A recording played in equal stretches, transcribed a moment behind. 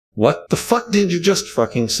What the fuck did you just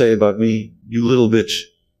fucking say about me, you little bitch?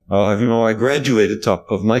 You know, I graduated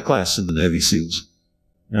top of my class in the Navy SEALs.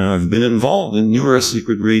 I've been involved in numerous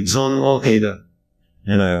secret raids on Al-Qaeda,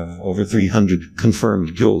 and I have over 300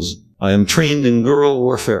 confirmed kills. I am trained in guerrilla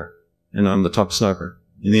warfare, and I'm the top sniper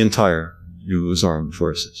in the entire U.S. Armed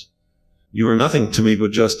Forces. You are nothing to me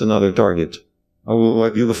but just another target. I will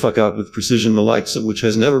wipe you the fuck out with precision the likes of which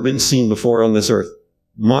has never been seen before on this earth.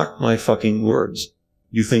 Mark my fucking words.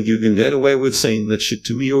 You think you can get away with saying that shit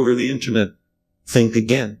to me over the internet? Think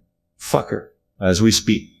again, fucker. As we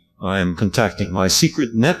speak, I am contacting my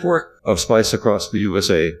secret network of spies across the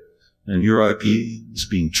USA, and your IP is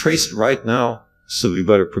being traced right now, so you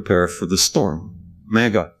better prepare for the storm.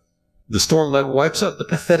 MAGA. The storm that wipes out the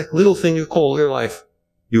pathetic little thing you call your life.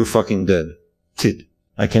 You're fucking dead. Kid.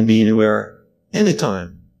 I can be anywhere,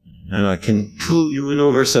 anytime, and I can kill you in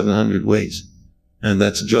over 700 ways. And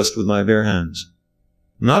that's just with my bare hands.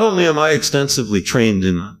 Not only am I extensively trained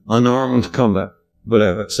in unarmed combat, but I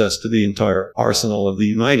have access to the entire arsenal of the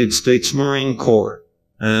United States Marine Corps,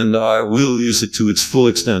 and I will use it to its full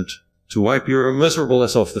extent to wipe your miserable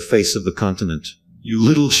ass off the face of the continent. You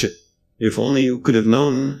little shit. If only you could have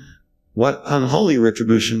known what unholy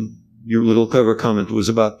retribution your little clever comment was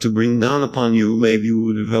about to bring down upon you, maybe you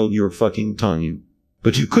would have held your fucking tongue,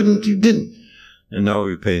 But you couldn't, you didn't. And now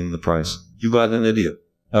you're paying the price. You got an idiot.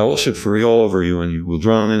 I will shit furry all over you and you will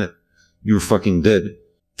drown in it. You're fucking dead.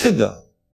 Tidda.